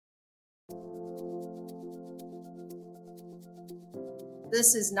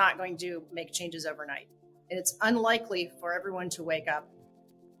this is not going to make changes overnight. It's unlikely for everyone to wake up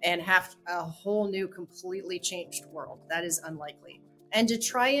and have a whole new, completely changed world. That is unlikely. And to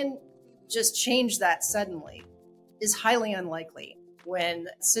try and just change that suddenly is highly unlikely. When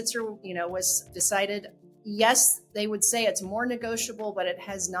Sitzer, was decided, yes, they would say it's more negotiable, but it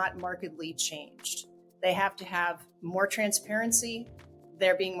has not markedly changed. They have to have more transparency.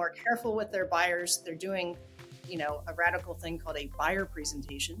 They're being more careful with their buyers. They're doing, a radical thing called a buyer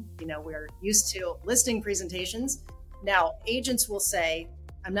presentation. We're used to listing presentations. Now, agents will say,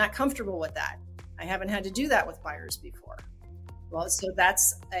 I'm not comfortable with that. I haven't had to do that with buyers before. Well, so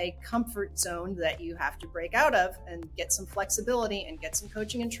that's a comfort zone that you have to break out of and get some flexibility and get some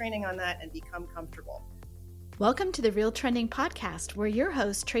coaching and training on that and become comfortable. Welcome to the Real Trending Podcast, where your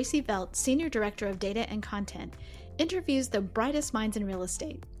host, Tracy Velt, Senior Director of Data and Content, interviews the brightest minds in real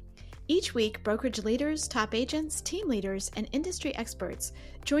estate. Each week, brokerage leaders, top agents, team leaders, and industry experts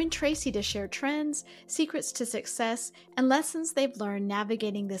join Tracy to share trends, secrets to success, and lessons they've learned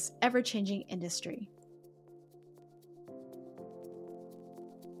navigating this ever-changing industry.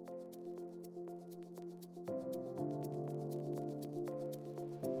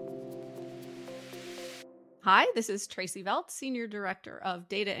 Hi, this is Tracy Velt, Senior Director of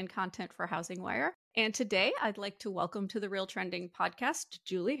Data and Content for HousingWire. And today I'd like to welcome to the Real Trending Podcast,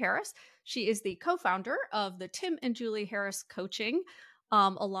 Julie Harris. She is the co-founder of the Tim and Julie Harris Coaching,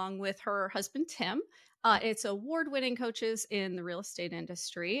 along with her husband, Tim. It's award-winning coaches in the real estate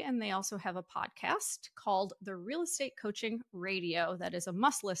industry, and they also have a podcast called The Real Estate Coaching Radio that is a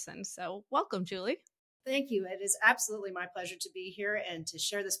must listen. So welcome, Julie. Thank you. It is absolutely my pleasure to be here and to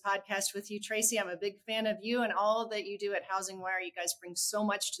share this podcast with you, Tracy. I'm a big fan of you and all that you do at HousingWire. You guys bring so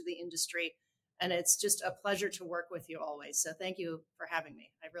much to the industry, and it's just a pleasure to work with you always. So thank you for having me.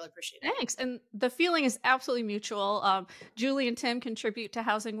 I really appreciate it. Thanks. And the feeling is absolutely mutual. Julie and Tim contribute to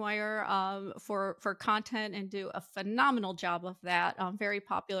HousingWire for content and do a phenomenal job of that. Very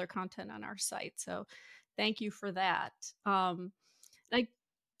popular content on our site. So thank you for that. I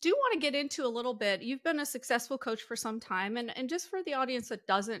do want to get into a little bit. You've been a successful coach for some time, and just for the audience that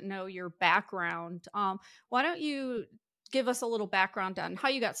doesn't know your background, why don't you give us a little background on how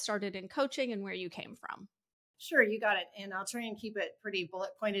you got started in coaching and where you came from? Sure, you got it. And I'll try and keep it pretty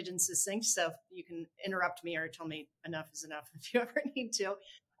bullet pointed and succinct, so you can interrupt me or tell me enough is enough if you ever need to.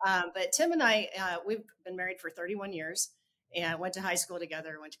 But Tim and I, we've been married for 31 years and went to high school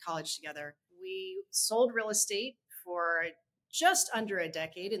together, went to college together. We sold real estate for just under a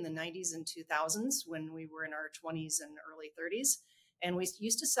decade in the 90s and 2000s when we were in our 20s and early 30s. And we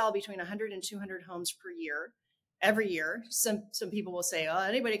used to sell between 100 and 200 homes per year, every year. Some people will say, oh,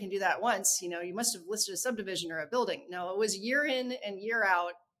 anybody can do that once. You must have listed a subdivision or a building. No, it was year in and year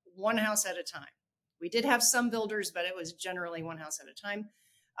out, one house at a time. We did have some builders, but it was generally one house at a time.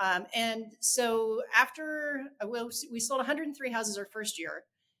 And so after we sold 103 houses our first year,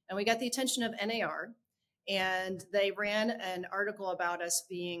 and we got the attention of NAR. And they ran an article about us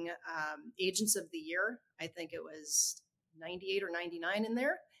being agents of the year. I think it was 98 or 99 in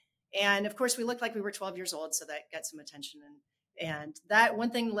there. And of course, we looked like we were 12 years old, so that got some attention. And that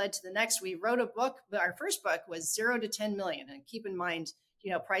one thing led to the next. We wrote a book. Our first book was 0 to 10 million. And keep in mind,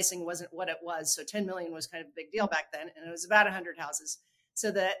 pricing wasn't what it was. So 10 million was kind of a big deal back then. And it was about 100 houses.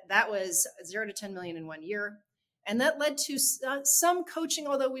 So that was 0 to 10 million in 1 year. And that led to some coaching,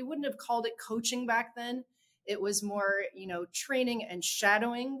 although we wouldn't have called it coaching back then. It was more, training and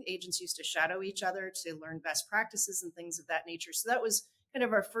shadowing. Agents used to shadow each other to learn best practices and things of that nature. So that was kind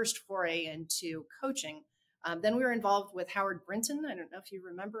of our first foray into coaching. Then we were involved with Howard Brinton. I don't know if you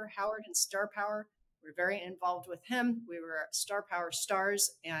remember Howard and Star Power. We were very involved with him. We were Star Power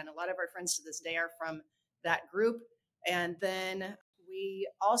stars, and a lot of our friends to this day are from that group. And then we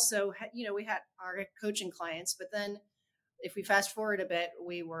also had, we had our coaching clients, but then if we fast forward a bit,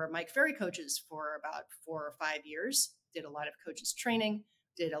 we were Mike Ferry coaches for about 4 or 5 years, did a lot of coaches training,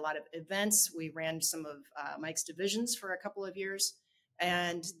 did a lot of events. We ran some of Mike's divisions for a couple of years.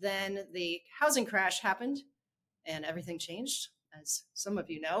 And then the housing crash happened and everything changed, as some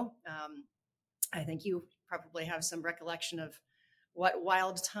of you know. I think you probably have some recollection of what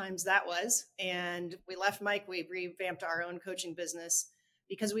wild times that was. And we left Mike, we revamped our own coaching business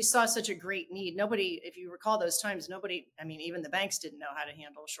because we saw such a great need. Nobody, if you recall those times, even the banks didn't know how to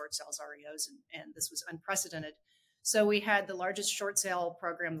handle short sales REOs, and this was unprecedented. So we had the largest short sale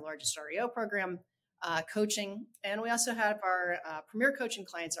program, the largest REO program, coaching. And we also have our premier coaching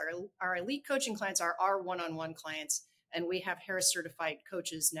clients. Our elite coaching clients are our one-on-one clients. And we have Harris certified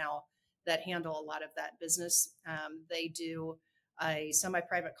coaches now that handle a lot of that business. They do a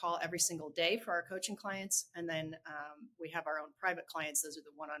semi-private call every single day for our coaching clients. And then we have our own private clients. Those are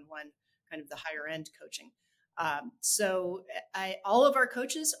the one-on-one, kind of the higher end coaching. So all of our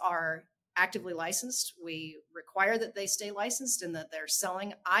coaches are actively licensed. We require that they stay licensed and that they're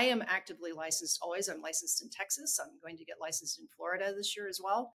selling. I am actively licensed always. I'm licensed in Texas. I'm going to get licensed in Florida this year as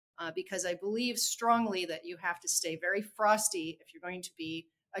well, because I believe strongly that you have to stay very frosty if you're going to be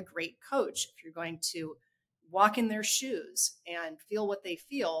a great coach, if you're going to walk in their shoes and feel what they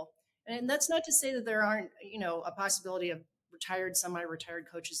feel. And that's not to say that there aren't, a possibility of retired, semi-retired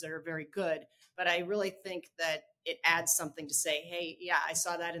coaches that are very good. But I really think that it adds something to say, hey, yeah, I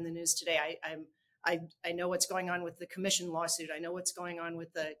saw that in the news today. I know what's going on with the commission lawsuit. I know what's going on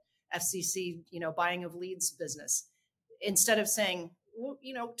with the FCC, buying of leads business. Instead of saying, well,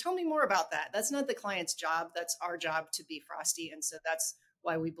 tell me more about that. That's not the client's job. That's our job to be frosty. And so that's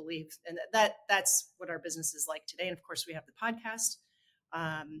why we believe, and that's what our business is like today. And of course, we have the podcast.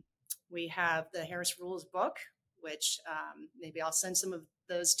 We have the Harris Rules book, which maybe I'll send some of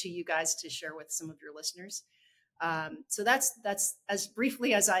those to you guys to share with some of your listeners. So that's as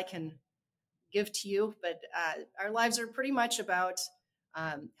briefly as I can give to you. But our lives are pretty much about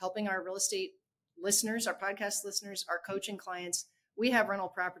helping our real estate listeners, our podcast listeners, our coaching clients. We have rental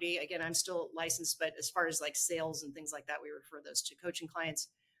property. Again, I'm still licensed, but as far as like sales and things like that, we refer those to coaching clients.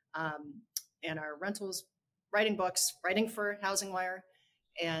 And our rentals, writing books, writing for Housing Wire,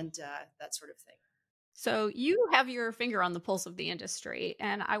 and that sort of thing. So you have your finger on the pulse of the industry,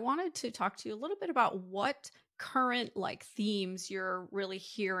 and I wanted to talk to you a little bit about what current themes you're really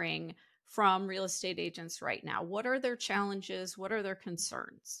hearing from real estate agents right now. What are their challenges? What are their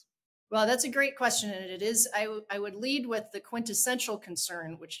concerns? Well, that's a great question. And it is, I would lead with the quintessential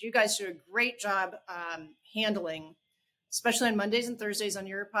concern, which you guys do a great job handling, especially on Mondays and Thursdays on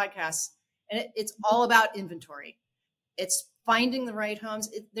your podcasts. And it's all about inventory. It's finding the right homes.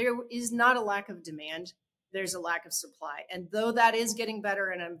 There is not a lack of demand. There's a lack of supply. And though that is getting better,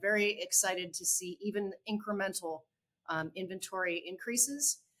 and I'm very excited to see even incremental inventory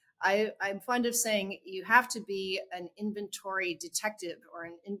increases, I'm fond of saying you have to be an inventory detective or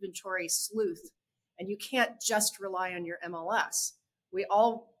an inventory sleuth, and you can't just rely on your MLS. We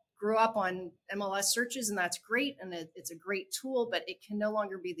all grew up on MLS searches, and that's great, and it's a great tool, but it can no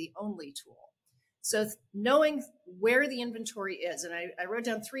longer be the only tool. So knowing where the inventory is, and I wrote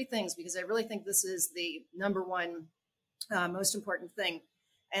down 3 things because I really think this is the number one most important thing,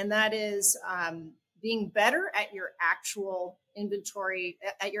 and that is being better at your actual inventory,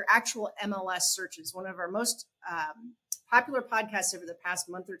 at your actual MLS searches. One of our most popular podcasts over the past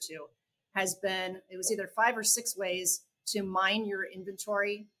month or two has been, it was either 5 or 6 ways to mine your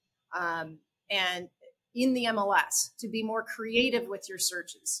inventory and in the MLS to be more creative with your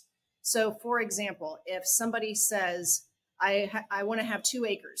searches. So for example, if somebody says, I want to have 2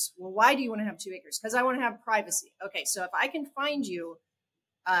 acres. Well, why do you want to have 2 acres? Because I want to have privacy. Okay, so if I can find you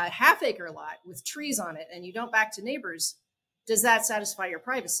a half-acre lot with trees on it and you don't back to neighbors, does that satisfy your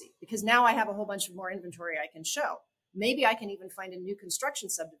privacy? Because now I have a whole bunch of more inventory I can show. Maybe I can even find a new construction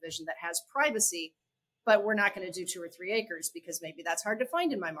subdivision that has privacy, but we're not going to do 2 or 3 acres because maybe that's hard to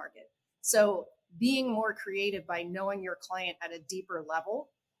find in my market. So being more creative by knowing your client at a deeper level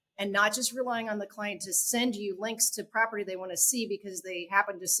and not just relying on the client to send you links to property they want to see because they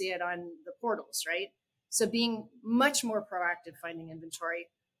happen to see it on the portals, right? So being much more proactive, finding inventory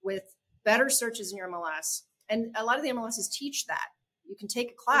with better searches in your MLS. And a lot of the MLSs teach that. You can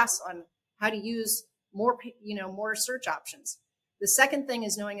take a class on how to use more search options. The second thing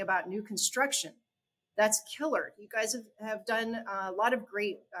is knowing about new construction. That's killer. You guys have done a lot of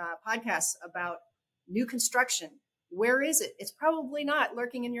great podcasts about new construction. Where is it? It's probably not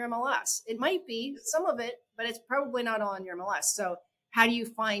lurking in your MLS. It might be some of it, but it's probably not all in your MLS. So how do you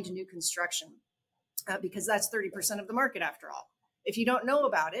find new construction? Because that's 30% of the market after all. If you don't know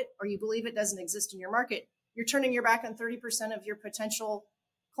about it or you believe it doesn't exist in your market, you're turning your back on 30% of your potential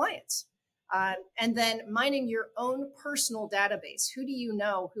clients. And then mining your own personal database. Who do you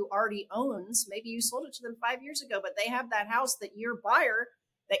know who already owns? Maybe you sold it to them 5 years ago, but they have that house that your buyer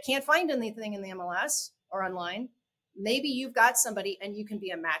that can't find anything in the MLS or online. Maybe you've got somebody and you can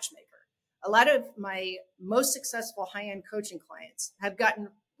be a matchmaker. A lot of my most successful high-end coaching clients have gotten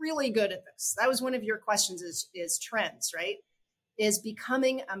really good at this. That was one of your questions is trends, right? Is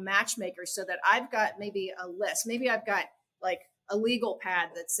becoming a matchmaker so that I've got maybe a list. Maybe I've got like a legal pad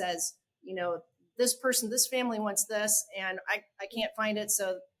that says, this person, this family wants this, and I can't find it.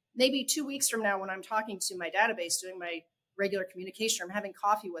 So maybe 2 weeks from now, when I'm talking to my database, doing my regular communication, I'm having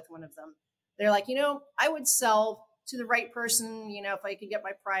coffee with one of them. They're like, I would sell to the right person, if I could get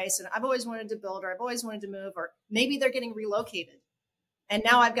my price. And I've always wanted to build, or I've always wanted to move, or maybe they're getting relocated And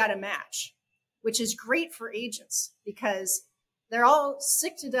now I've got a match, which is great for agents because they're all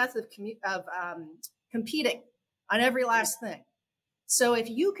sick to death of competing on every last thing. So if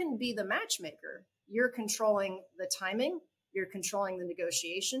you can be the matchmaker, you're controlling the timing, you're controlling the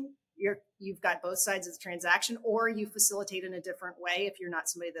negotiation, you've got both sides of the transaction, or you facilitate in a different way if you're not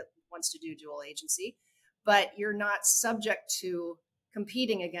somebody that wants to do dual agency, but you're not subject to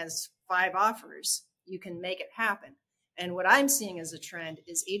competing against 5 offers. You can make it happen. And what I'm seeing as a trend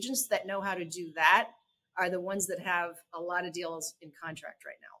is agents that know how to do that are the ones that have a lot of deals in contract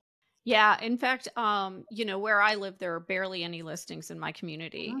right now. Yeah, in fact, where I live, there are barely any listings in my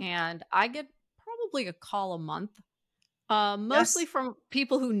community, and I get probably a call a month, mostly from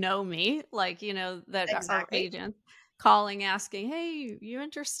people who know me, like, that are agents calling, asking, "Hey, you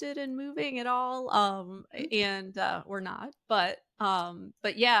interested in moving at all?" And we're not, but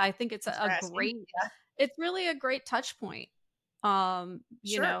yeah, I think it's a great, it's really a great touch point.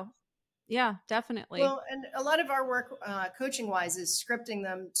 Yeah, definitely. Well, and a lot of our work coaching wise is scripting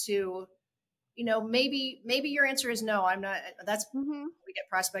them to, maybe your answer is no, I'm not. That's, we get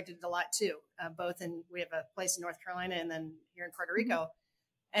prospected a lot too, we have a place in North Carolina and then here in Puerto Rico.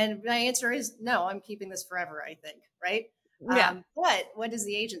 And my answer is no, I'm keeping this forever, I think. Right. Yeah. But what does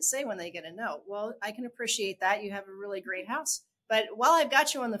the agent say when they get a no? Well, I can appreciate that. You have a really great house. But while I've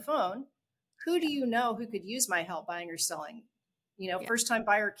got you on the phone, who do you know who could use my help buying or selling? First time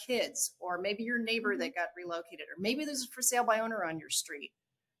buyer kids, or maybe your neighbor that got relocated, or maybe there's a for sale by owner on your street,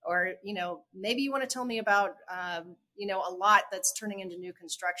 or, maybe you want to tell me about, a lot that's turning into new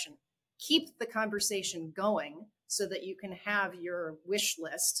construction. Keep the conversation going so that you can have your wish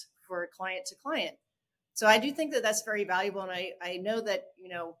list for client to client. So I do think that that's very valuable. And I know that,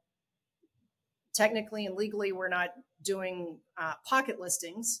 technically and legally, we're not doing pocket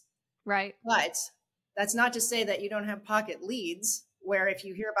listings. Right. But that's not to say that you don't have pocket leads where if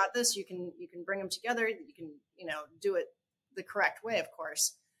you hear about this, you can bring them together. You can, do it the correct way, of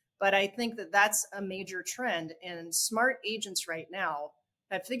course. But I think that that's a major trend, and smart agents right now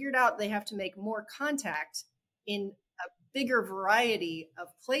have figured out they have to make more contact in a bigger variety of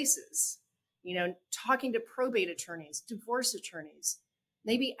places, talking to probate attorneys, divorce attorneys,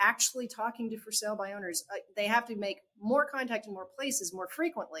 maybe actually talking to for sale by owners. They have to make more contact in more places more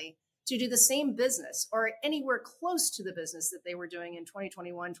frequently to do the same business or anywhere close to the business that they were doing in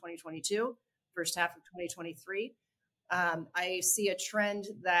 2021, 2022, first half of 2023. I see a trend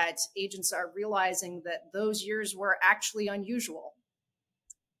that agents are realizing that those years were actually unusual.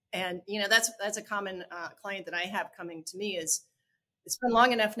 And, that's a common client that I have coming to me is, it's been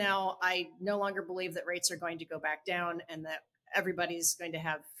long enough now. I no longer believe that rates are going to go back down and that everybody's going to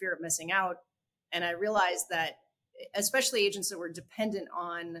have fear of missing out. And I realized that especially agents that were dependent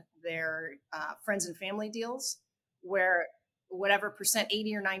on their friends and family deals, where whatever percent,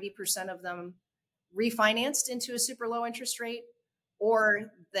 80 or 90% of them refinanced into a super low interest rate,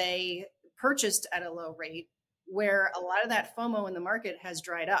 or they purchased at a low rate, where a lot of that FOMO in the market has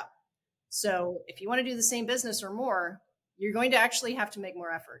dried up. So if you want to do the same business or more, you're going to actually have to make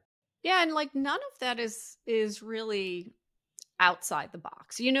more effort. Yeah. And like none of that is really outside the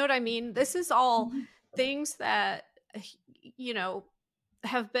box. You know what I mean? This is all things that,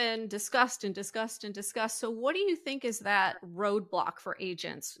 have been discussed and discussed and discussed. So what do you think is that roadblock for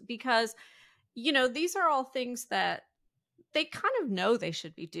agents? Because, these are all things that they kind of know they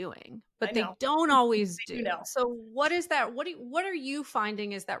should be doing, but they don't always do. So what is that? What are you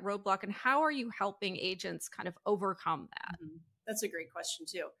finding is that roadblock, and how are you helping agents kind of overcome that? That's a great question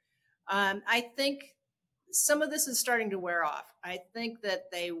too. I think some of this is starting to wear off. I think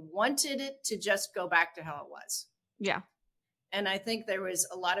that they wanted it to just go back to how it was. Yeah. And I think there was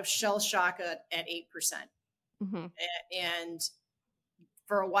a lot of shell shock at 8%. And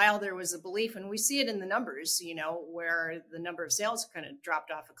for a while, there was a belief, and we see it in the numbers, where the number of sales kind of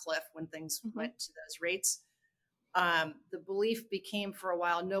dropped off a cliff when things went to those rates. The belief became for a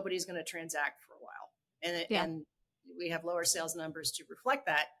while, nobody's going to transact for a while. And we have lower sales numbers to reflect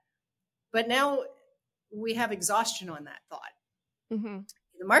that. But now we have exhaustion on that thought.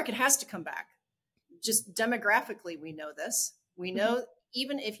 The market has to come back. Just demographically, we know this. We know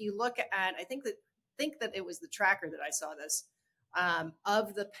even if you look at, I think that it was the tracker that I saw this,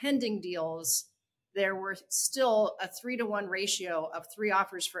 of the pending deals, there were still a 3-to-1 ratio of 3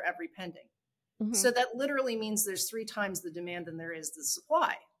 offers for every pending. So that literally means there's 3 times the demand than there is the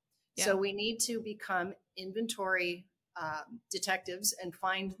supply. So we need to become inventory detectives and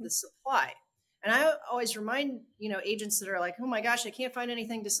find the supply. And I always remind, agents that are like, oh my gosh, I can't find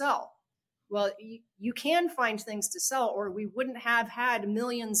anything to sell. Well, you can find things to sell, or we wouldn't have had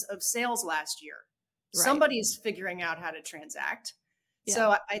millions of sales last year. Right. Somebody's figuring out how to transact. Yeah.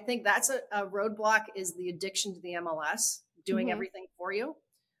 So I think that's a roadblock, is the addiction to the MLS, doing Mhm. everything for you.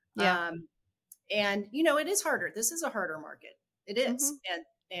 Yeah. Um, and it is harder. This is a harder market. It is. Mhm.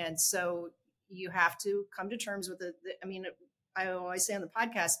 And so you have to come to terms with it. I mean, I always say on the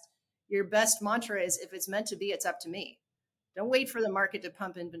podcast, your best mantra is, if it's meant to be, it's up to me. Don't wait for the market to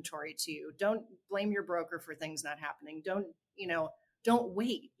pump inventory to you. Don't blame your broker for things not happening. Don't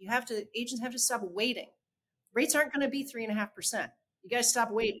wait. Agents have to stop waiting. Rates aren't going to be 3.5%. You guys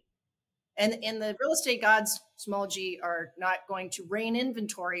stop waiting. And the real estate gods, small g, are not going to rain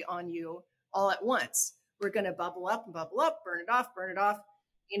inventory on you all at once. We're going to bubble up, burn it off,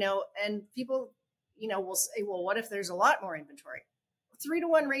 and people, will say, well, what if there's a lot more inventory?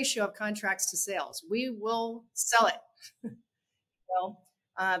 3-to-1 ratio of contracts to sales. We will sell it.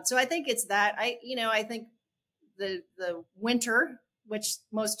 So I think it's that. I think the winter, which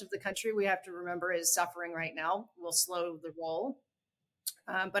most of the country, we have to remember, is suffering right now, will slow the roll.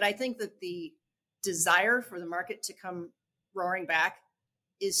 But I think that the desire for the market to come roaring back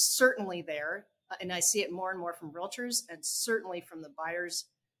is certainly there. And I see it more and more from realtors, and certainly from the buyers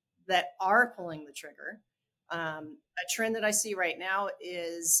that are pulling the trigger. A trend that I see right now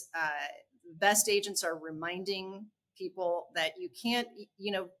is best agents are reminding people that you can't,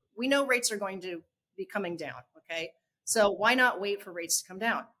 we know rates are going to be coming down. Okay. So why not wait for rates to come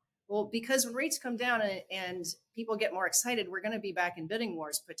down? Well, because when rates come down and people get more excited, we're going to be back in bidding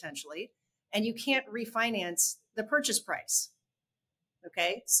wars potentially, and you can't refinance the purchase price.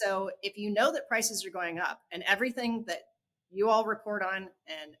 Okay. So if you know that prices are going up, and everything that you all report on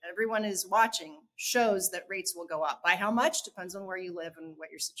and everyone is watching shows that rates will go up, by how much depends on where you live and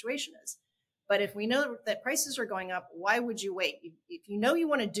what your situation is. But if we know that prices are going up, why would you wait? If you know you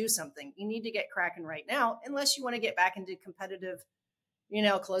want to do something, you need to get cracking right now, unless you want to get back into competitive,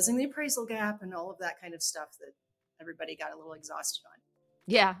 closing the appraisal gap and all of that kind of stuff that everybody got a little exhausted on.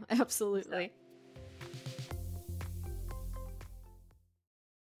 Yeah, absolutely.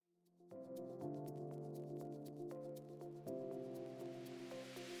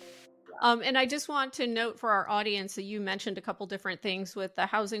 And I just want to note for our audience that you mentioned a couple different things with the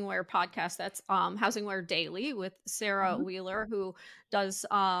HousingWire podcast. That's HousingWire Daily with Sarah Wheeler, who does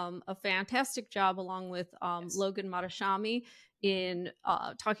a fantastic job, along with Logan Matashami, in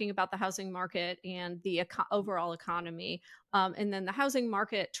talking about the housing market and the overall economy. And then the Housing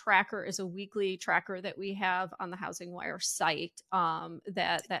Market Tracker is a weekly tracker that we have on the HousingWire site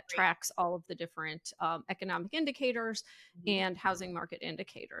that tracks all of the different economic indicators and housing market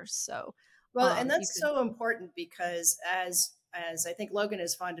indicators. So, well, and that's so important, because as I think Logan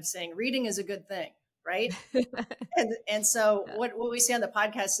is fond of saying, reading is a good thing, right? and so what we say on the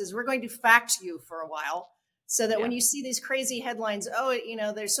podcast is, we're going to fact you for a while, so that when you see these crazy headlines,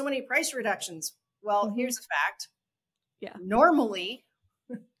 there's so many price reductions. Well, here's a fact. Yeah. Normally,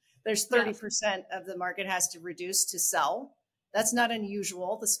 there's 30% of the market has to reduce to sell. That's not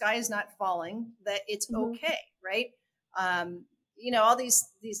unusual. The sky is not falling. That it's okay, right? All these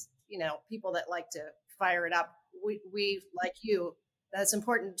people that like to fire it up. We like you. That's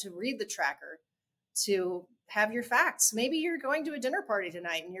important to read the tracker, to have your facts. Maybe you're going to a dinner party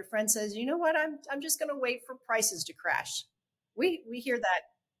tonight, and your friend says, "You know what? I'm just going to wait for prices to crash." We hear that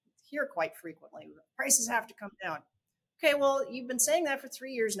here quite frequently. Prices have to come down. Okay, well, you've been saying that for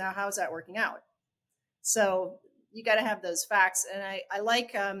 3 years now. How's that working out? So you got to have those facts. And I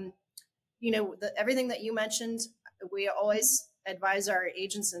like, everything that you mentioned. We always advise our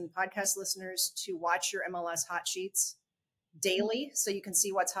agents and podcast listeners to watch your MLS hot sheets daily, so you can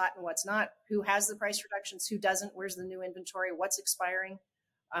see what's hot and what's not, who has the price reductions, who doesn't, where's the new inventory, what's expiring.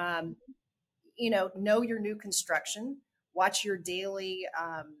 Know your new construction, watch your daily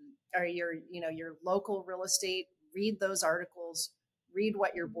or your local real estate, read those articles, read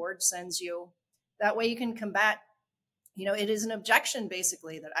what your board sends you. That way you can combat, it is an objection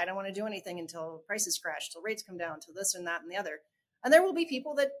basically, that I don't want to do anything until prices crash, till rates come down, till this and that and the other. And there will be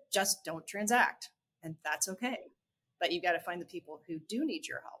people that just don't transact, and that's okay. But you got to find the people who do need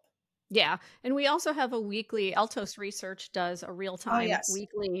your help. Yeah. And we also have a weekly, Altos Research does a real-time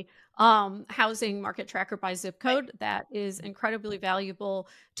weekly housing market tracker by zip code. That is incredibly valuable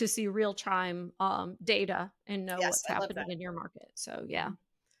to see real-time data and know what's happening in your market. So, yeah.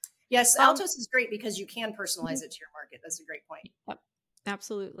 Yes, Altos is great because you can personalize it to your market. That's a great point. Yep,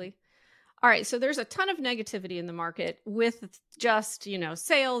 absolutely. All right. So there's a ton of negativity in the market with just,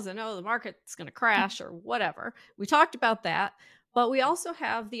 sales and, the market's going to crash or whatever. We talked about that. But we also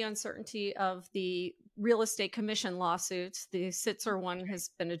have the uncertainty of the real estate commission lawsuits. The Sitzer one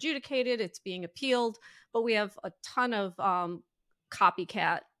has been adjudicated. It's being appealed. But we have a ton of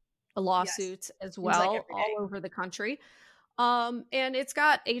copycat lawsuits as well, all over the country. And it's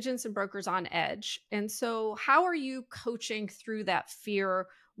got agents and brokers on edge. And so, how are you coaching through that fear?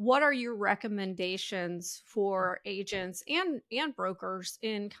 What are your recommendations for agents and brokers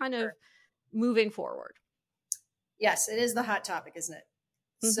in kind of Sure. moving forward? Yes, it is the hot topic, isn't it?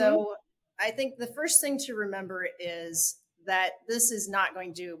 Hmm. So I think the first thing to remember is that this is not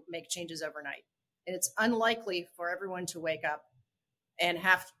going to make changes overnight. It's unlikely for everyone to wake up and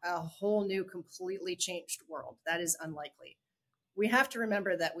have a whole new, completely changed world. That is unlikely. We have to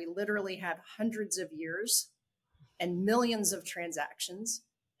remember that we literally have hundreds of years and millions of transactions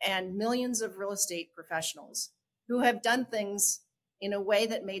and millions of real estate professionals who have done things in a way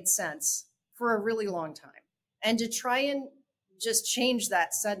that made sense for a really long time. And to try and just change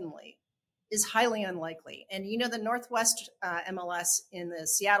that suddenly is highly unlikely. And the Northwest MLS in the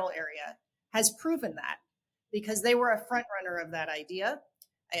Seattle area has proven that because they were a front runner of that idea.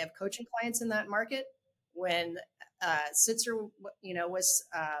 I have coaching clients in that market. When Sitzer, was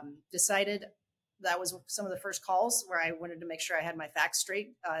decided, that was some of the first calls where I wanted to make sure I had my facts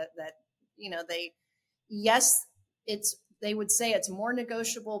straight. That yes, they would say it's more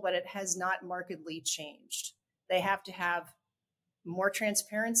negotiable, but it has not markedly changed. They have to have more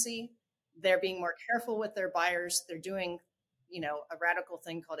transparency. They're being more careful with their buyers. They're doing, a radical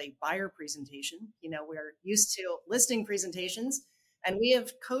thing called a buyer presentation. We're used to listing presentations, and we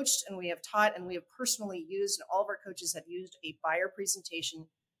have coached and we have taught and we have personally used, and all of our coaches have used a buyer presentation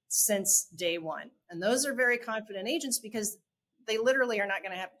since day one. And those are very confident agents because they literally are not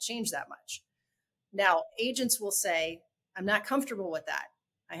going to have to change that much. Now, agents will say, I'm not comfortable with that.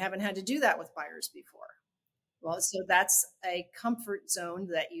 I haven't had to do that with buyers before. Well, so that's a comfort zone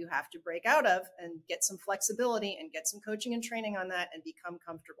that you have to break out of and get some flexibility and get some coaching and training on that and become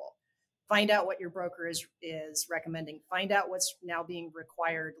comfortable. Find out what your broker is recommending. Find out what's now being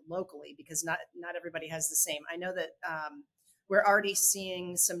required locally, because not everybody has the same. I know that we're already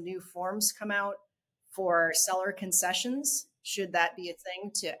seeing some new forms come out for seller concessions. Should that be a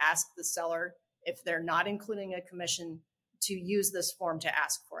thing, to ask the seller, if they're not including a commission, to use this form to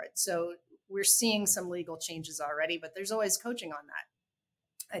ask for it? So we're seeing some legal changes already, but there's always coaching on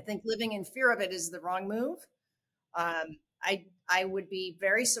that. I think living in fear of it is the wrong move. I would be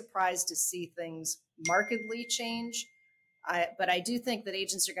very surprised to see things markedly change. But I do think that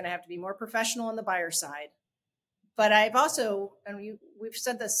agents are going to have to be more professional on the buyer side. But I've also, and we've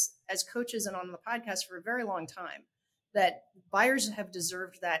said this as coaches and on the podcast for a very long time, that buyers have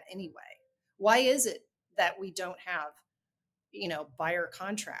deserved that anyway. Why is it that we don't have buyer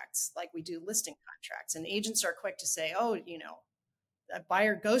contracts like we do listing contracts? And agents are quick to say, oh, that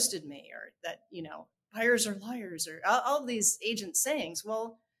buyer ghosted me, or that, buyers are liars, or all these agent sayings.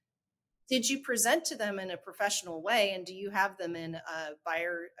 Well, did you present to them in a professional way? And do you have them in a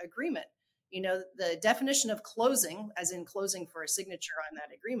buyer agreement? The definition of closing, as in closing for a signature on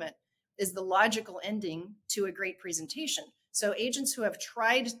that agreement, is the logical ending to a great presentation. So agents who have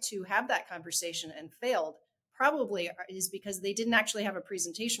tried to have that conversation and failed probably is because they didn't actually have a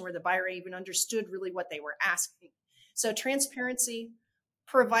presentation where the buyer even understood really what they were asking. So transparency,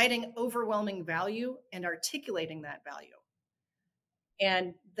 providing overwhelming value and articulating that value.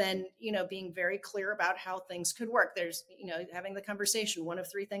 And then, being very clear about how things could work. There's, having the conversation, one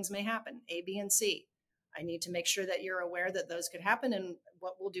of three things may happen, A, B, and C. I need to make sure that you're aware that those could happen and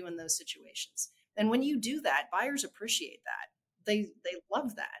what we'll do in those situations. And when you do that, buyers appreciate that. They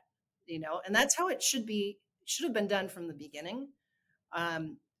love that, and that's how it should have been done from the beginning.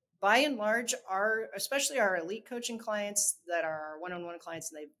 By and large, especially our elite coaching clients that are our one-on-one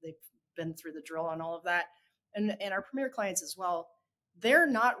clients, and they've been through the drill on all of that, and our premier clients as well, they're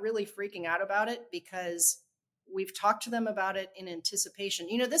not really freaking out about it because we've talked to them about it in anticipation.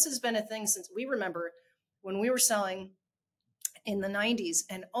 This has been a thing since we remember when we were selling in the 90s,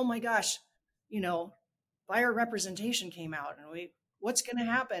 and oh my gosh, buyer representation came out, and what's going to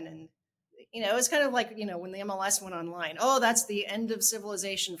happen? And it's kind of like, when the MLS went online, oh, that's the end of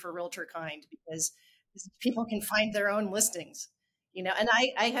civilization for realtor kind, because people can find their own listings, and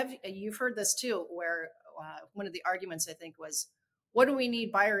you've heard this too, where one of the arguments I think was, what do we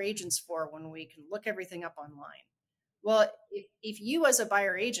need buyer agents for when we can look everything up online? Well, if you as a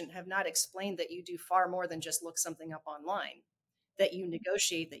buyer agent have not explained that you do far more than just look something up online, that you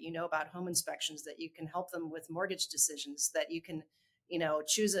negotiate, that you know about home inspections, that you can help them with mortgage decisions, that you can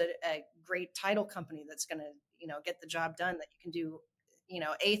choose a great title company that's going to, get the job done, that you can do,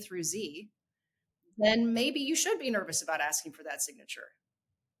 A through Z, then maybe you should be nervous about asking for that signature.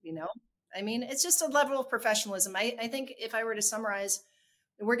 It's just a level of professionalism. I think if I were to summarize,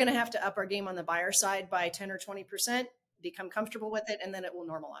 we're going to have to up our game on the buyer side by 10 or 20%, become comfortable with it, and then it will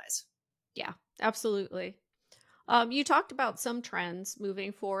normalize. Yeah, absolutely. You talked about some trends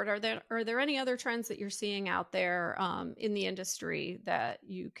moving forward. Are there any other trends that you're seeing out there in the industry that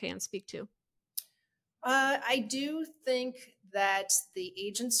you can speak to? I do think that the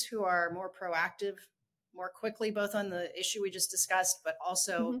agents who are more proactive, more quickly, both on the issue we just discussed, but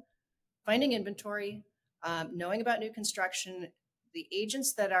also Hmm. finding inventory, knowing about new construction, the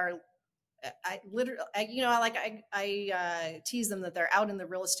agents that are, I literally, I tease them that they're out in the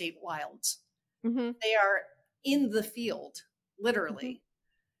real estate wilds. Hmm. They are in the field, Hmm. literally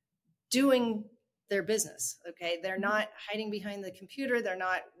doing their business. Okay. They're Hmm. not hiding behind the computer. They're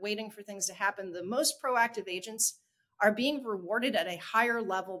not waiting for things to happen. The most proactive agents are being rewarded at a higher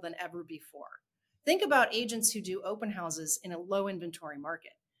level than ever before. Think about agents who do open houses in a low inventory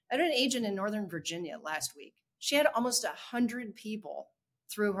market. I had an agent in Northern Virginia last week. She had almost 100 people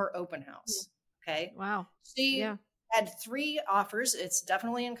through her open house. Okay. Wow. She Yeah. had 3 offers. It's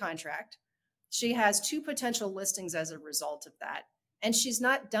definitely in contract. She has 2 potential listings as a result of that. And she's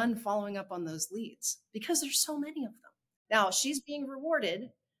not done following up on those leads because there's so many of them. Now she's being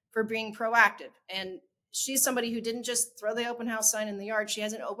rewarded for being proactive. And she's somebody who didn't just throw the open house sign in the yard. She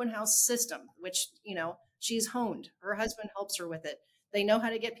has an open house system, which, she's honed. Her husband helps her with it. They know how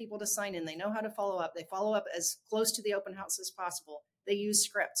to get people to sign in. They know how to follow up. They follow up as close to the open house as possible. They use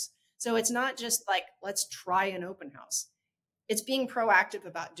scripts. So it's not just like, let's try an open house. It's being proactive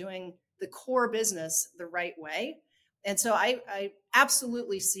about doing the core business the right way. And so I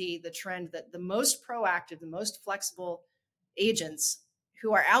absolutely see the trend that the most proactive, the most flexible agents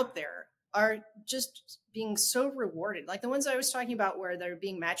who are out there are just being so rewarded. Like the ones I was talking about where they're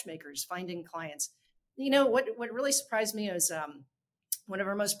being matchmakers, finding clients. What really surprised me is one of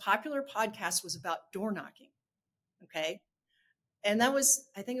our most popular podcasts was about door knocking. Okay. And that was,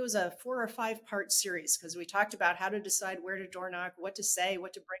 I think it was a 4 or 5 part series because we talked about how to decide where to door knock, what to say,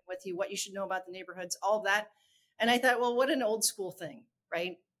 what to bring with you, what you should know about the neighborhoods, all of that. And I thought, well, what an old school thing,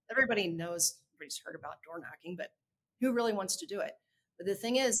 right? Everybody's heard about door knocking, but who really wants to do it? But the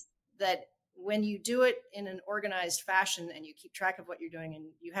thing is that when you do it in an organized fashion and you keep track of what you're doing and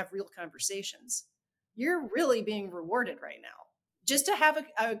you have real conversations, you're really being rewarded right now. Just to have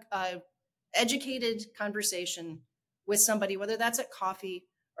a educated conversation with somebody, whether that's at coffee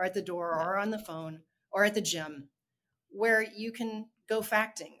or at the door Yeah. or on the phone or at the gym, where you can go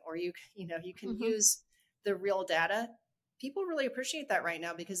facting or you can Hmm. use the real data. People really appreciate that right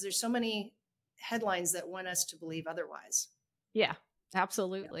now because there's so many headlines that want us to believe otherwise. Yeah.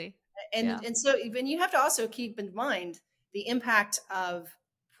 Absolutely. Yeah. And so even you have to also keep in mind the impact of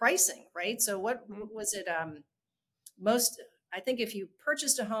pricing, right? So Hmm. what was it? Most, I think if you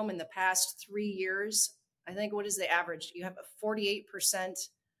purchased a home in the past 3 years, I think what is the average? You have a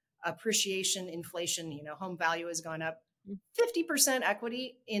 48% appreciation, inflation, home value has gone up 50%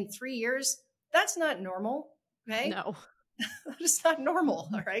 equity in 3 years. That's not normal. Okay. No. That is not normal.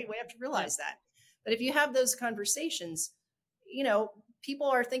 All right. We have to Yeah. realize that. But if you have those conversations, people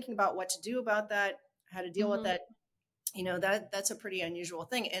are thinking about what to do about that, how to deal with Hmm. that. That's a pretty unusual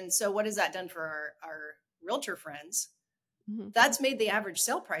thing. And so what has that done for our realtor friends? Hmm. That's made the average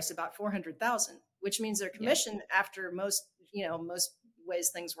sale price about 400,000, which means their Yeah. commission after most ways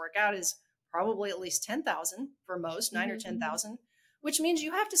things work out is probably at least 10,000 for most, 9 or Hmm. 10,000, which means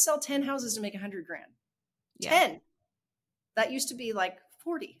you have to sell 10 houses to make 100 grand. Yeah. 10. That used to be like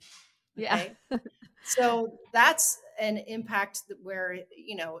 40. Yeah. Okay. So that's an impact where,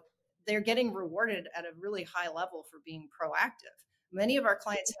 they're getting rewarded at a really high level for being proactive. Many of our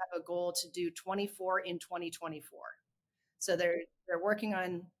clients have a goal to do 24 in 2024. So they're working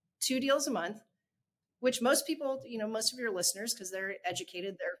on 2 deals a month, which most people, most of your listeners, because they're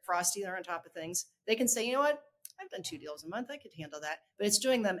educated, they're frosty, they're on top of things, they can say, you know what, I've done 2 deals a month, I could handle that. But it's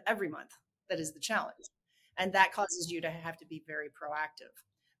doing them every month that is the challenge. And that causes you to have to be very proactive.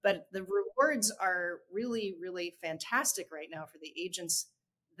 But the rewards are really, really fantastic right now for the agents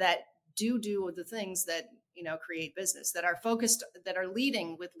that do the things that, create business, that are focused, that are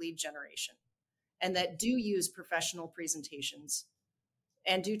leading with lead generation and that do use professional presentations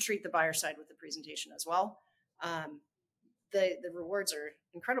and do treat the buyer side with the presentation as well. Um, the rewards are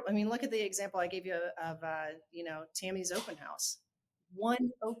incredible. I mean, look at the example I gave you of Tammy's open house.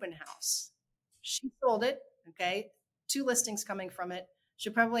 One open house, she sold it. Okay, 2 listings coming from it.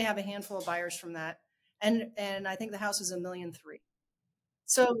 She'll probably have a handful of buyers from that, and I think the house was $1.3 million.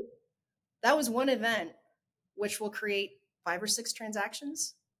 So that was one event, which will create 5 or 6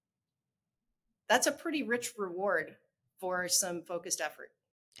 transactions. That's a pretty rich reward for some focused effort.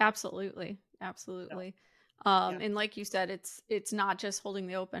 Absolutely. So, Absolutely. yeah, And like you said, it's not just holding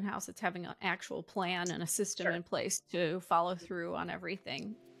the open house, it's having an actual plan and a system sure. in place to follow through on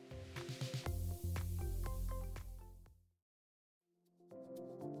everything.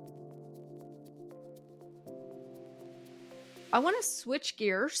 I want to switch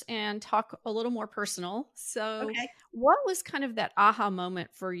gears and talk a little more personal. So, Okay. what was kind of that aha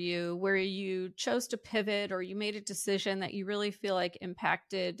moment for you where you chose to pivot or you made a decision that you really feel like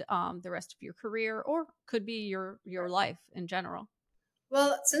impacted the rest of your career or could be your life in general?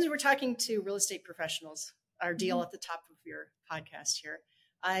 Well, since we're talking to real estate professionals, our deal Mhm. at the top of your podcast here,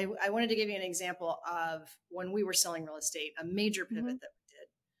 I wanted to give you an example of when we were selling real estate, a major Mhm. pivot that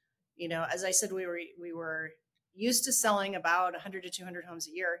we did. As I said, we were used to selling about 100 to 200 homes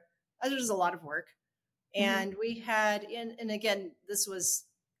a year. That was a lot of work. Mhm. And we had, and again, this was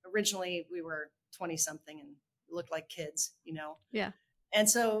originally we were 20 something and looked like kids. Yeah. And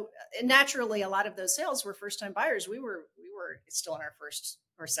so naturally, a lot of those sales were first time buyers. We were still in our first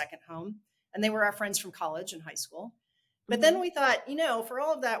or second home, and they were our friends from college and high school. But then Mhm. we thought, for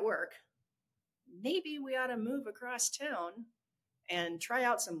all of that work, maybe we ought to move across town and try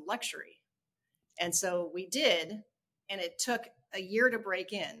out some luxury. And so we did, and it took a year to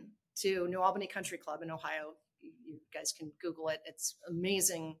break in to New Albany Country Club in Ohio. You guys can Google it. It's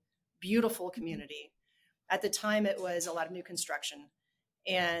amazing, beautiful Mhm. community. At the time, it was a lot of new construction.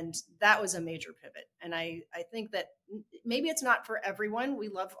 And that was a major pivot. And I think that maybe it's not for everyone. We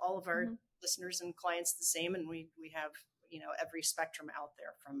love all of our Mhm. listeners and clients the same. And we have, every spectrum out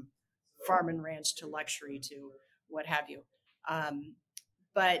there from farm and ranch to luxury to what have you. Um,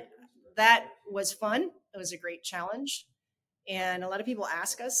 but that was fun. It was a great challenge. And a lot of people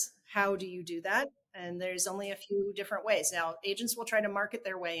ask us, how do you do that? And there's only a few different ways. Now, agents will try to market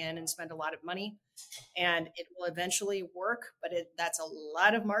their way in and spend a lot of money, and it will eventually work, but that's a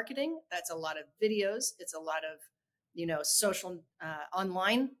lot of marketing. That's a lot of videos. It's a lot of, social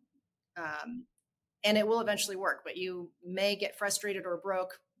online, um, and it will eventually work, but you may get frustrated or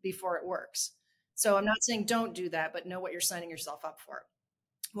broke before it works. So I'm not saying don't do that, but know what you're signing yourself up for.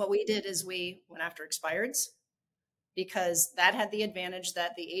 What we did is we went after expireds because that had the advantage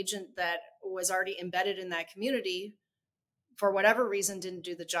that the agent that was already embedded in that community for whatever reason didn't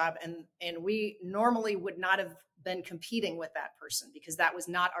do the job, and we normally would not have been competing with that person because that was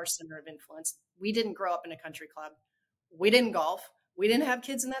not our center of influence. We didn't grow up in a country club, we didn't golf, we didn't have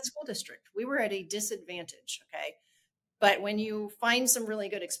kids in that school district. We were at a disadvantage. Okay. But when you find some really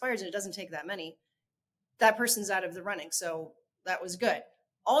good expires, and it doesn't take that many, that person's out of the running. So that was good.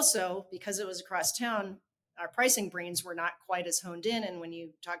 Also, because it was across town, our pricing brains were not quite as honed in. And when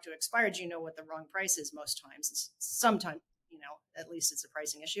you talk to expired, you know what the wrong price is most times. Sometimes, at least it's a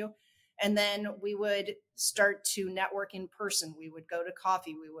pricing issue. And then we would start to network in person. We would go to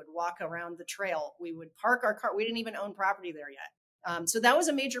coffee. We would walk around the trail. We would park our car. We didn't even own property there yet. So that was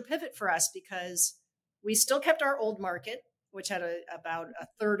a major pivot for us because we still kept our old market, which had about a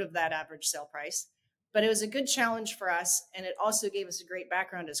third of that average sale price. But it was a good challenge for us. And it also gave us a great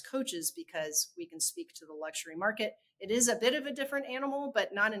background as coaches because we can speak to the luxury market. It is a bit of a different animal,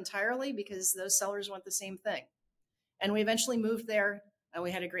 but not entirely because those sellers want the same thing. And we eventually moved there and we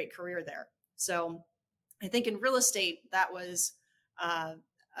had a great career there. So I think in real estate, that was uh,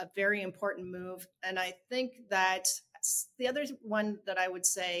 a very important move. And I think that the other one that I would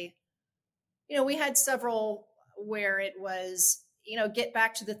say, we had several where it was, get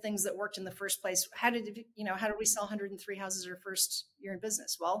back to the things that worked in the first place. How did we sell 103 houses our first year in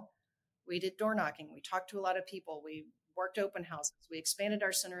business? Well, we did door knocking. We talked to a lot of people. We worked open houses. We expanded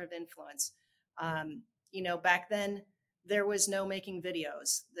our center of influence. Back then there was no making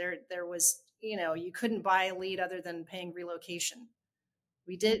videos. There was, you couldn't buy a lead other than paying relocation.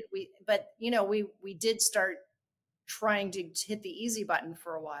 We did start trying to hit the easy button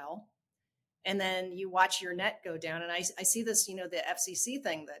for a while, and then you watch your net go down. And I see this, the FCC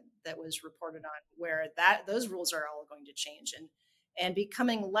thing that was reported on, where those rules are all going to change, and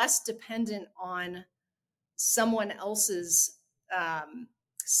becoming less dependent on someone else's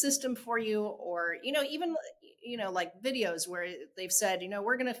system for you, or even like videos where they've said,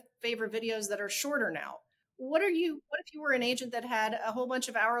 we're going to favor videos that are shorter now. What if you were an agent that had a whole bunch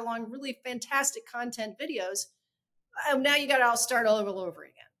of hour-long really fantastic content videos? Now you got to all start all over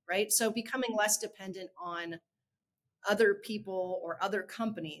again, right? So becoming less dependent on other people or other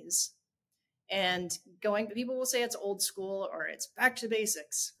companies, and people will say it's old school or it's back to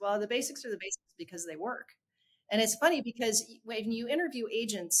basics. Well, the basics are the basics because they work. And it's funny because when you interview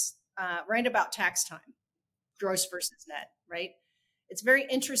agents right about tax time, gross versus net, right? It's very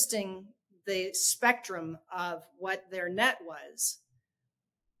interesting, the spectrum of what their net was.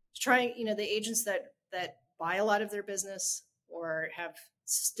 Trying, the agents that buy a lot of their business or have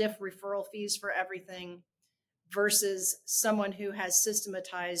stiff referral fees for everything versus someone who has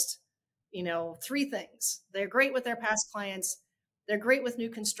systematized, three things. They're great with their past clients. They're great with new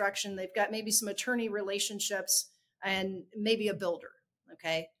construction. They've got maybe some attorney relationships. and maybe a builder.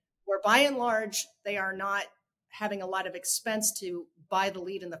 Okay. Where by and large, they are not having a lot of expense to buy the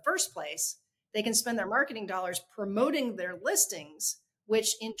lead in the first place. They can spend their marketing dollars promoting their listings,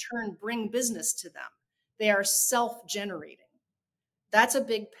 which in turn bring business to them. They are self-generating. That's a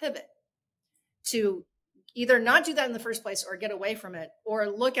big pivot to either not do that in the first place or get away from it, or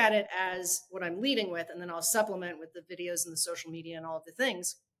look at it as what I'm leading with, and then I'll supplement with the videos and the social media and all of the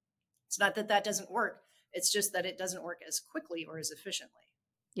things. It's not that that doesn't work. It's just that it doesn't work as quickly or as efficiently.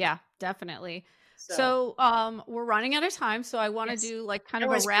 Yeah, definitely. So we're running out of time. So I want to do like kind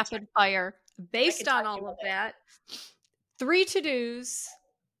of a rapid fire based on all of that. 3 to-dos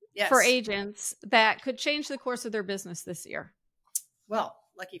for agents that could change the course of their business this year. Well,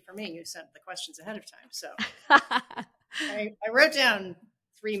 lucky for me, you sent the questions ahead of time. So I wrote down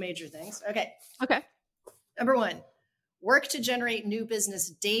 3 major things. Okay. Number 1, work to generate new business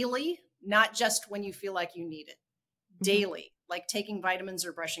daily, not just when you feel like you need it. Daily, like taking vitamins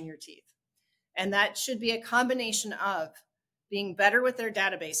or brushing your teeth. And that should be a combination of being better with their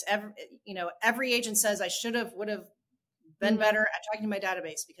database. Every agent says I would have been better at talking to my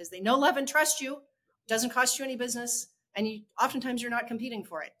database, because they know, love, and trust you. It doesn't cost you any business. And oftentimes you're not competing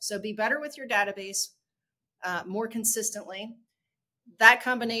for it. So be better with your database more consistently. That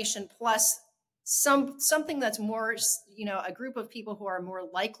combination plus something that's more, a group of people who are more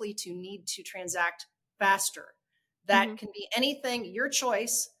likely to need to transact faster. That can be anything, your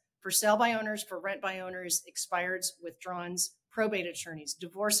choice, for sale by owners, for rent by owners, expireds, withdrawns, probate attorneys,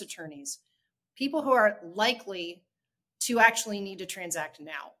 divorce attorneys, people who are likely to actually need to transact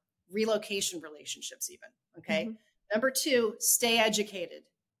now, relocation relationships even, okay? Number 2, stay educated.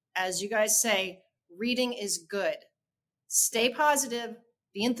 As you guys say, reading is good. Stay positive,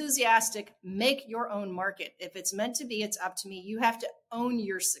 be enthusiastic, make your own market. If it's meant to be, it's up to me. You have to own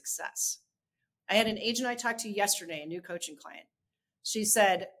your success. I had an agent I talked to yesterday, a new coaching client. She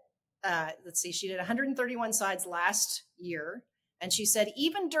said, she did 131 sides last year. And she said,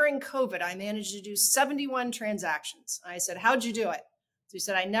 even during COVID, I managed to do 71 transactions. I said, how'd you do it? She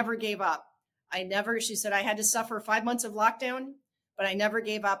said, I never gave up. She said, I had to suffer 5 months of lockdown, but I never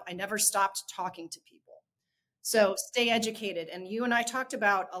gave up. I never stopped talking to people. So stay educated. And you and I talked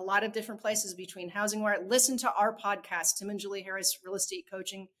about a lot of different places between HousingWire. Listen to our podcast, Tim and Julie Harris Real Estate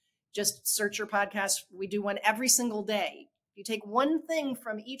Coaching. Just search your podcast. We do one every single day. You take one thing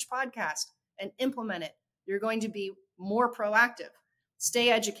from each podcast and implement it, you're going to be more proactive. Stay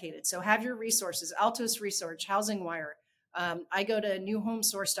educated. So have your resources, Altos Research, HousingWire. I go to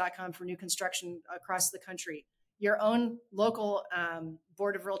newhomesource.com for new construction across the country. Your own local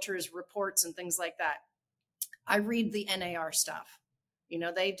Board of Realtors reports and things like that. I read the NAR stuff.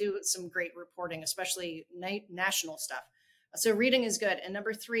 They do some great reporting, especially national stuff. So reading is good. And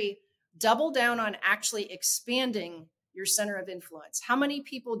number 3, double down on actually expanding your center of influence. How many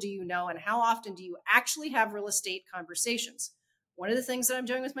people do you know, and how often do you actually have real estate conversations? One of the things that I'm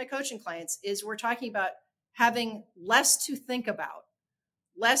doing with my coaching clients is we're talking about having less to think about,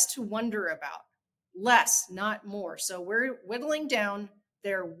 less to wonder about, less, not more. So we're whittling down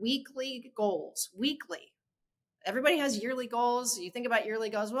their weekly goals. Weekly. Everybody has yearly goals. You think about yearly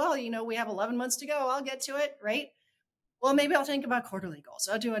goals. Well, we have 11 months to go. I'll get to it, right? Well, maybe I'll think about quarterly goals.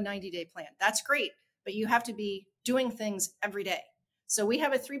 I'll do a 90-day plan. That's great. But you have to be doing things every day. So we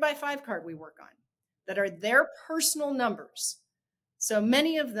have a 3x5 card we work on that are their personal numbers. So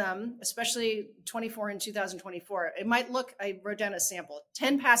many of them, especially 24 and 2024, it might look, I wrote down a sample,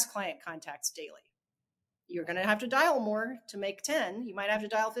 10 past client contacts daily. You're going to have to dial more to make 10. You might have to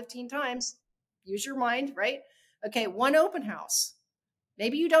dial 15 times. Use your mind, right? Okay, 1 open house.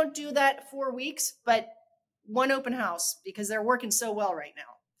 Maybe you don't do that 4 weeks, but 1 open house because they're working so well right now.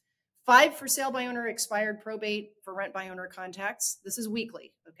 5 for sale by owner, expired, probate, for rent by owner contacts. This is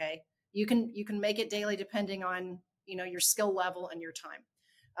weekly, okay? You can make it daily depending on your skill level and your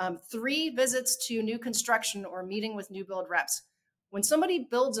time. 3 visits to new construction or meeting with new build reps. When somebody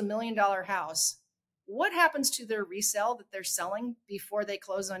builds $1 million house, what happens to their resale that they're selling before they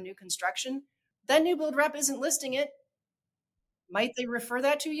close on new construction? That new build rep isn't listing it. Might they refer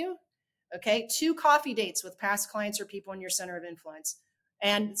that to you? Okay, 2 coffee dates with past clients or people in your center of influence.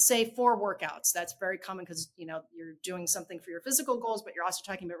 And say 4 workouts. That's very common because you're doing something for your physical goals, but you're also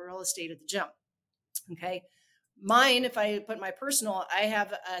talking about real estate at the gym. Okay. Mine, if I put my personal, I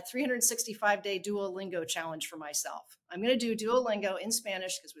have a 365-day Duolingo challenge for myself. I'm going to do Duolingo in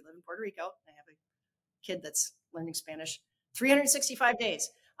Spanish because we live in Puerto Rico. I have a kid that's learning Spanish. 365 days.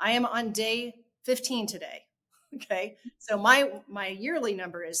 I am on day 15 today. Okay. So my yearly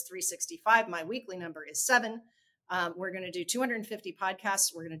number is 365. My weekly number is 7. We're going to do 250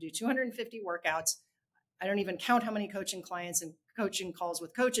 podcasts. We're going to do 250 workouts. I don't even count how many coaching clients and coaching calls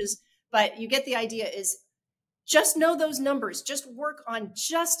with coaches, but you get the idea. Is just know those numbers. Just work on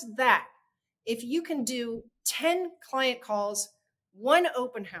just that. If you can do 10 client calls, 1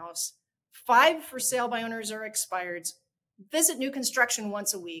 open house, 5 for sale by owners or expireds, visit new construction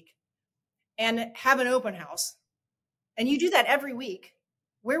once a week, and have an open house, and you do that every week,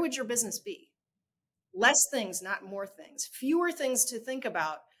 where would your business be? Less things, not more things. Fewer things to think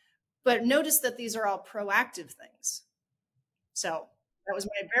about. But notice that these are all proactive things. So that was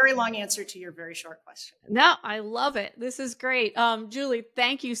my very long answer to your very short question. No, I love it. This is great. Julie,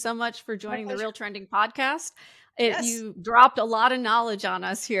 thank you so much for joining the Real Trending podcast. Yes. You dropped a lot of knowledge on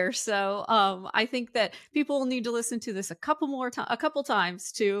us here. So I think that people will need to listen to this a couple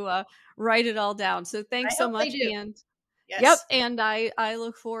times to write it all down. So thanks so much. And yes. Yep. And I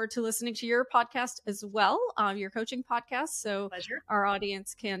look forward to listening to your podcast as well, your coaching podcast. So Pleasure. Our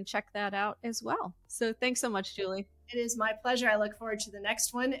audience can check that out as well. So thanks so much, Julie. It is my pleasure. I look forward to the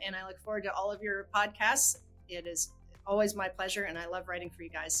next one, and I look forward to all of your podcasts. It is always my pleasure, and I love writing for you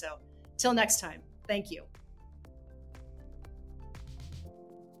guys. So till next time, thank you.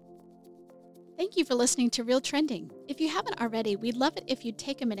 Thank you for listening to Real Trending. If you haven't already, we'd love it if you'd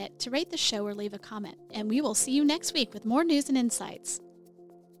take a minute to rate the show or leave a comment. And we will see you next week with more news and insights.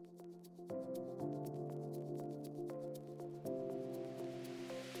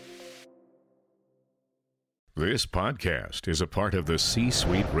 This podcast is a part of the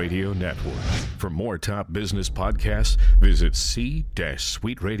C-Suite Radio Network. For more top business podcasts, visit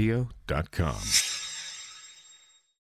c-suiteradio.com.